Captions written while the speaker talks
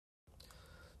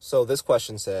So this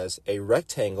question says, a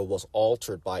rectangle was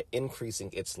altered by increasing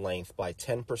its length by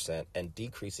 10% and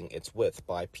decreasing its width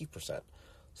by p%.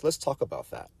 So let's talk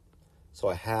about that. So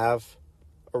I have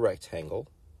a rectangle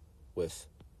with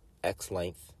x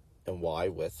length and y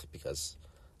width because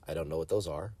I don't know what those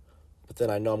are. But then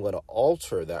I know I'm going to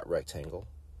alter that rectangle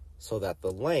so that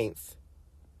the length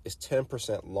is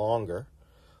 10% longer.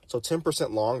 So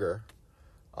 10% longer,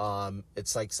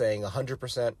 it's like saying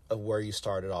 100% of where you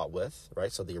started out with,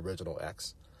 right? So the original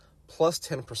x, plus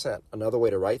 10%. Another way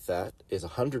to write that is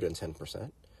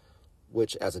 110%,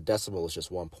 which as a decimal is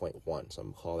just 1.1. So I'm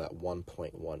going to call that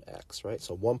 1.1x, right?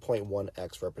 So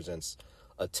 1.1x represents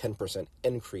a 10%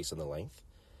 increase in the length.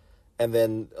 And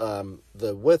then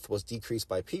the width was decreased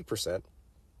by p%.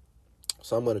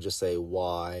 So I'm going to just say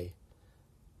y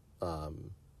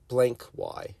blank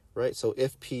y, right? So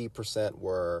if p%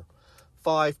 were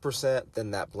 5%,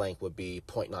 then that blank would be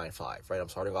 0.95, right? I'm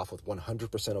starting off with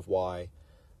 100% of y,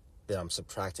 then I'm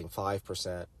subtracting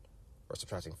 5% or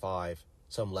subtracting 5,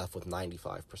 so I'm left with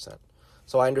 95%.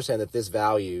 So I understand that this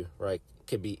value, right,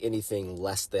 could be anything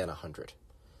less than 100,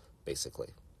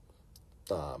 basically.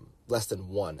 Less than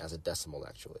 1 as a decimal,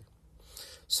 actually.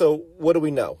 So what do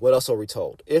we know? What else are we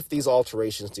told? If these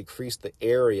alterations decrease the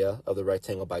area of the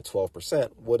rectangle by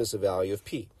 12%, what is the value of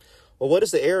p? Well, what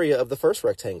is the area of the first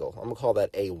rectangle? I'm going to call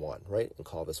that A1, right? And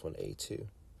call this one A2.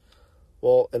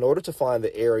 Well, in order to find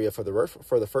the area for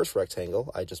the first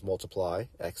rectangle, I just multiply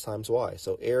x times y.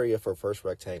 So area for first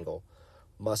rectangle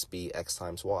must be x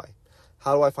times y.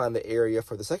 How do I find the area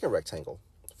for the second rectangle?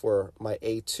 For my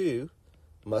A2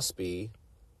 must be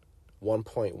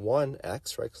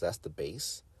 1.1x, right, because that's the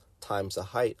base, times the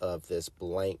height of this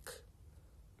blank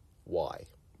y.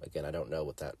 Again, I don't know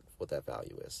what that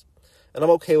value is. And I'm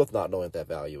okay with not knowing what that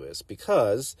value is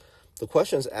because the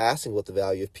question is asking what the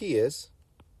value of p is.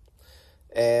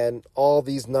 And all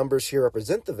these numbers here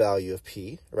represent the value of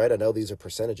p, right? I know these are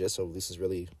percentages, so this is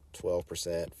really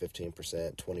 12%,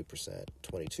 15%, 20%,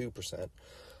 22%.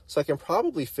 So I can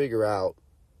probably figure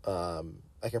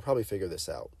this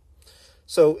out.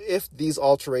 So if these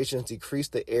alterations decrease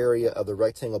the area of the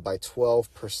rectangle by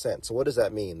 12%, so what does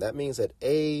that mean? That means that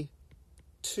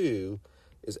A2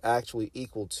 is actually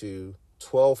equal to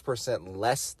 12%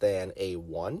 less than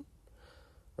A1,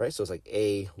 right? So it's like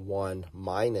A1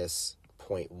 minus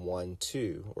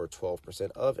 0.12 or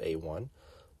 12% of A1,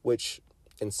 which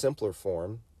in simpler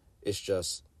form is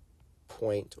just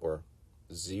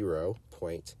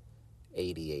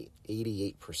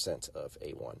 0.88% of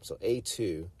A1. So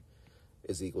A2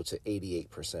 is equal to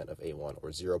 88% of A1, or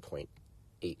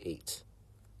 0.88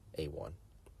 A1.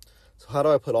 So how do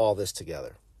I put all this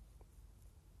together?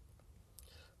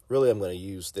 Really, I'm going to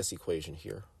use this equation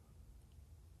here.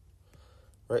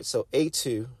 Right, so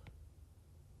A2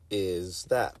 is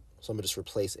that. So I'm going to just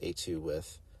replace A2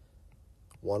 with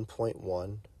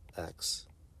 1.1x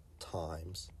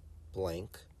times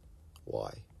blank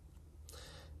y.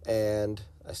 And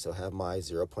I still have my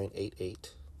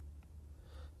 0.88.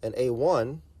 And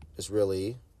A1 is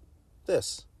really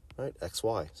this, right?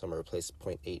 XY. So I'm going to replace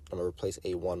 0.8. I'm going to replace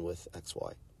A1 with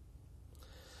XY.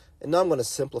 And now I'm going to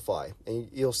simplify. And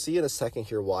you'll see in a second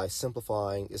here why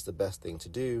simplifying is the best thing to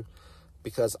do,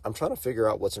 because I'm trying to figure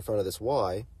out what's in front of this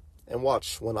y. And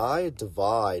watch, when I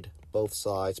divide both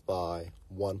sides by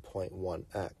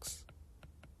 1.1x,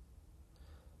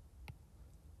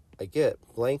 I get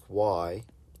blank y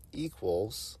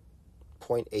equals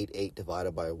 0.88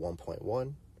 divided by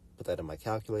 1.1. Put that in my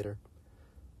calculator.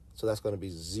 So that's going to be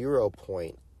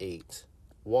 0.8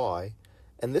 y.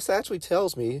 And this actually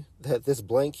tells me that this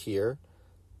blank here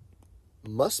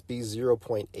must be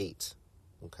 0.8.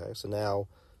 Okay, so now,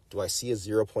 do I see a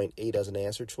 0.8 as an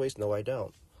answer choice? No, I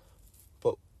don't.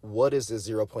 But what does this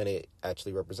 0.8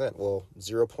 actually represent? Well,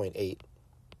 0.8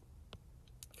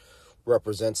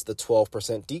 represents the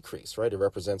 12% decrease, right? It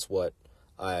represents what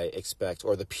I expect,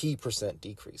 or the p%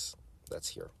 decrease that's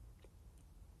here.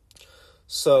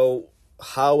 So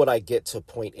how would I get to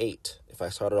 0.8 if I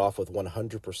started off with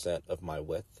 100% of my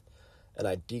width and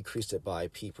I decreased it by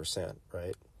p%,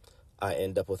 right? I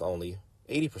end up with only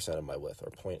 80% of my width,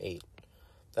 or 0.8.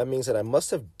 That means that I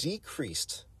must have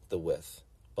decreased the width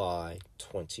by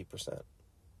 20%,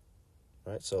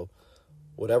 right? So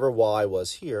whatever y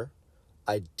was here,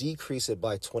 I decrease it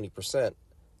by 20%,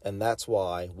 and that's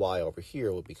why y over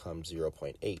here will become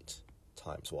 0.8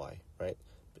 times y, right?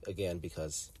 Again,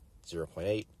 because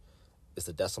 0.8 is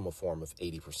the decimal form of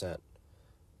 80%.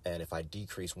 And if I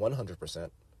decrease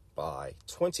 100% by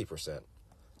 20%,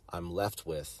 I'm left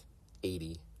with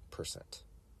 80%.